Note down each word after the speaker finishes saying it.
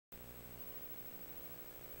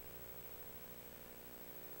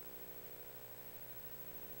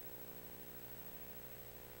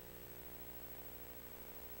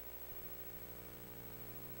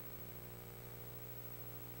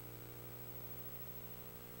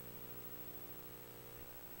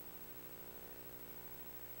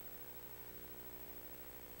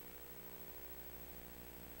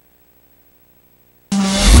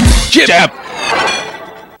Jab.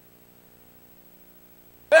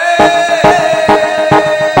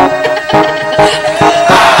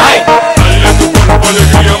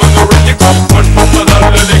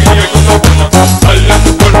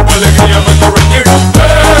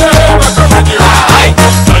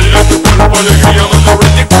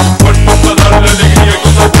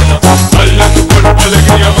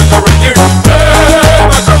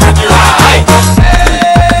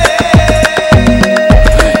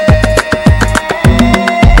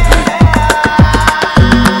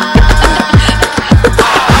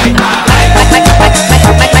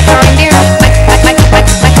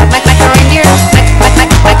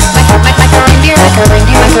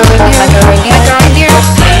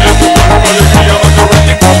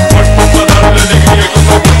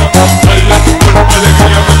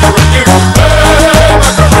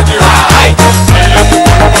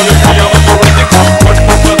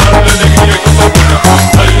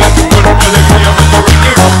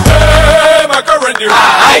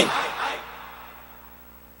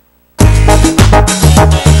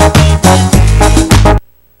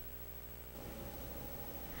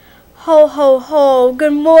 Ho, ho, ho.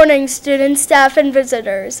 Good morning, students, staff, and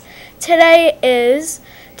visitors. Today is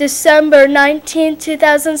December 19,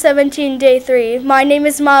 2017, Day 3. My name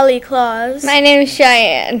is Molly Claus. My name is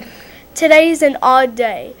Cheyenne. Today is an odd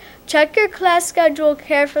day. Check your class schedule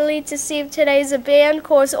carefully to see if today is a band,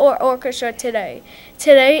 chorus, or orchestra today.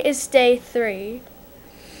 Today is Day 3.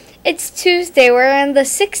 It's Tuesday. We're in the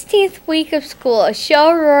 16th week of school.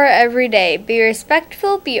 Show roar every day. Be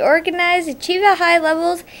respectful, be organized, achieve at high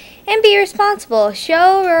levels, and be responsible.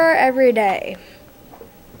 Show roar every day.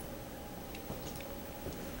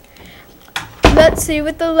 Let's see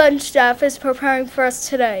what the lunch staff is preparing for us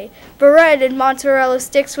today. Bread and mozzarella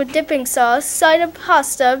sticks with dipping sauce, side of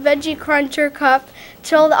pasta, veggie cruncher cup,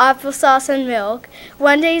 chilled applesauce, and milk.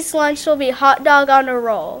 Wednesday's lunch will be hot dog on a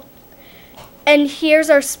roll. And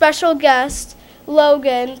here's our special guest,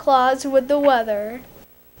 Logan Claus, with the weather.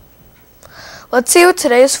 Let's see what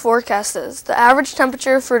today's forecast is. The average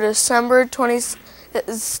temperature for December 20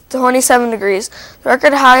 is 27 degrees. The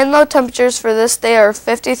record high and low temperatures for this day are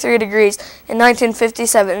 53 degrees in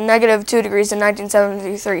 1957 and negative 2 degrees in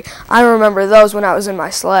 1973. I remember those when I was in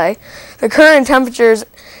my sleigh. The current temperature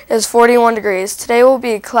is 41 degrees. Today will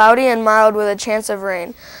be cloudy and mild with a chance of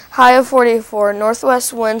rain. High of 44,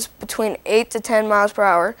 northwest winds between 8 to 10 miles per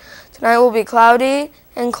hour. Tonight will be cloudy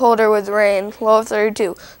and colder with rain, low of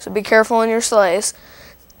 32, so be careful in your sleighs.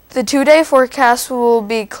 The 2-day forecast will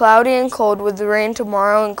be cloudy and cold with rain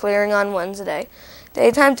tomorrow and clearing on Wednesday.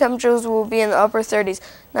 Daytime temperatures will be in the upper 30s.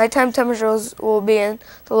 Nighttime temperatures will be in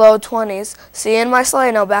the low 20s. See you in my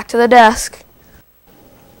sleigh. Now back to the desk.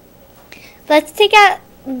 Let's take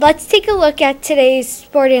a look at today's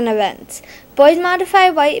sporting events. Boys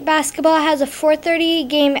Modified White Basketball has a 4:30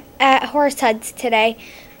 game at Horseheads today.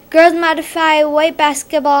 Girls Modified White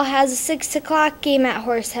Basketball has a 6 o'clock game at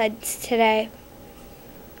Horseheads today.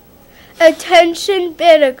 Attention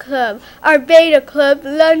Beta Club. Our Beta Club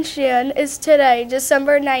luncheon is today,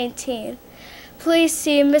 December 19th. Please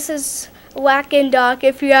see Mrs. Wackendock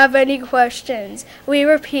if you have any questions. We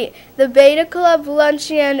repeat, the Beta Club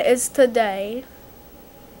luncheon is today.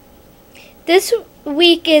 This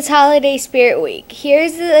week is Holiday Spirit Week.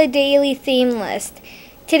 Here's the daily theme list.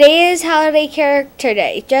 Today is Holiday Character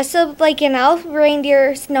Day. Dress up like an elf,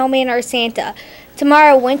 reindeer, snowman, or Santa.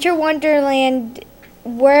 Tomorrow, Winter Wonderland.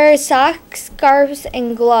 Wear socks, scarves,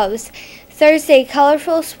 and gloves. Thursday,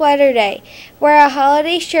 Colorful Sweater Day. Wear a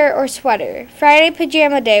holiday shirt or sweater. Friday,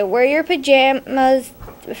 Pajama Day. Wear your pajamas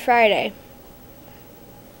Friday.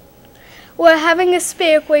 We're having a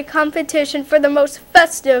Spirit Week competition for the most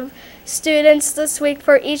festive students this week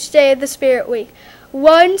for each day of the Spirit Week.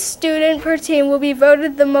 One student per team will be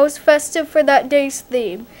voted the most festive for that day's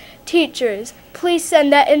theme. Teachers, please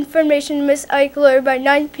send that information to Miss Eichler by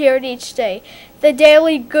 9th period each day. The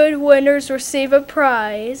daily good winners receive a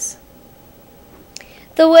prize.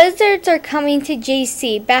 The Wizards are coming to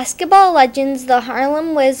JC. Basketball legends, the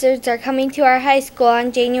Harlem Wizards, are coming to our high school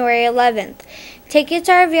on January 11th. Tickets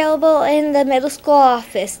are available in the middle school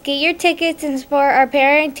office. Get your tickets and support our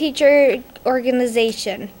parent-teacher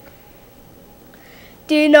organization.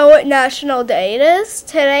 Do you know what National Day it is?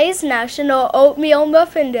 Today is National Oatmeal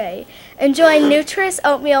Muffin Day. Enjoy Nutritious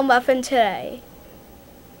Oatmeal Muffin today.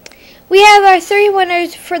 We have our 3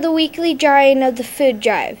 winners for the weekly drawing of the food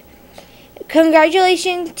drive.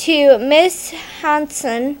 Congratulations to Miss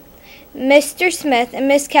Hanson, Mr. Smith, and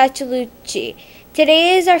Miss Castellucci.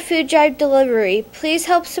 Today is our food drive delivery. Please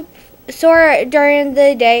help sort during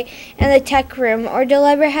the day in the tech room or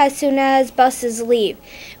deliver as soon as buses leave.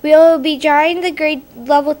 We will be drawing the grade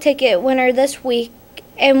level ticket winner this week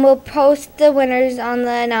and will post the winners on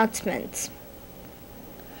the announcements.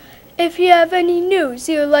 If you have any news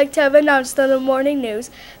you would like to have announced on the morning news,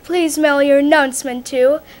 please mail your announcement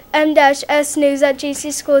to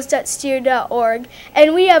m-snews@gcschools.stu.org.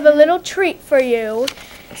 And we have a little treat for you.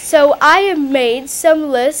 So I have made some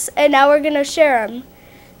lists, and now we're going to share them.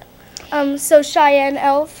 So Cheyenne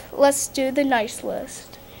Elf, let's do the nice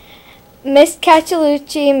list. Miss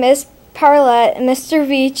Cachalucci, Miss Parlett, Mr.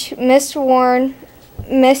 Veach, Miss Warren,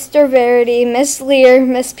 Mr. Verity, Miss Lear,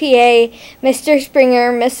 Miss PA, Mr.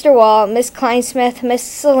 Springer, Mr. Wall, Miss Kleinsmith, Miss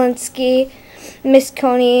Solinsky, Miss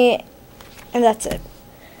Coney, and that's it.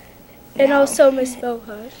 And also Miss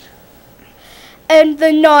Bohush. And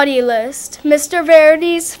the naughty list: Mr.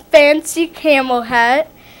 Verity's fancy camel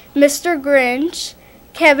hat, Mr. Grinch,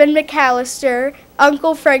 Kevin McAllister,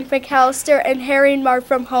 Uncle Frank McAllister, and Harry and Marv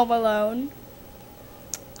from Home Alone.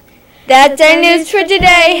 That's our news for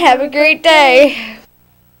today. Have a great day.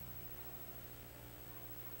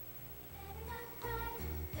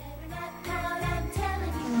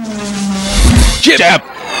 Jab.